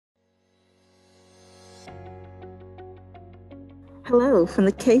Hello from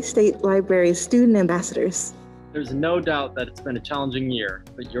the K-State Library Student Ambassadors. There's no doubt that it's been a challenging year,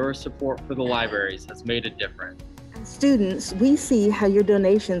 but your support for the libraries has made a difference. As students, we see how your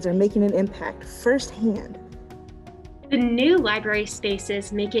donations are making an impact firsthand. The new library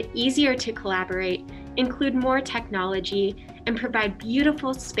spaces make it easier to collaborate, include more technology, and provide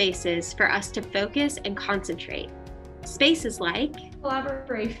beautiful spaces for us to focus and concentrate. Spaces like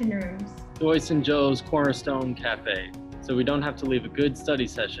collaboration rooms, Joyce and Joe's Cornerstone Cafe, so we don't have to leave a good study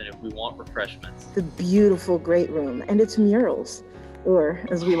session if we want refreshments. The beautiful Great Room and its murals, or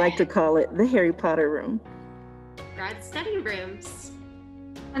as we like to call it, the Harry Potter Room. grad study rooms.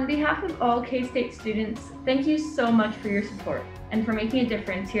 On behalf of all K-State students, thank you so much for your support and for making a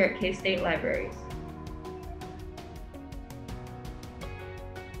difference here at K-State Libraries.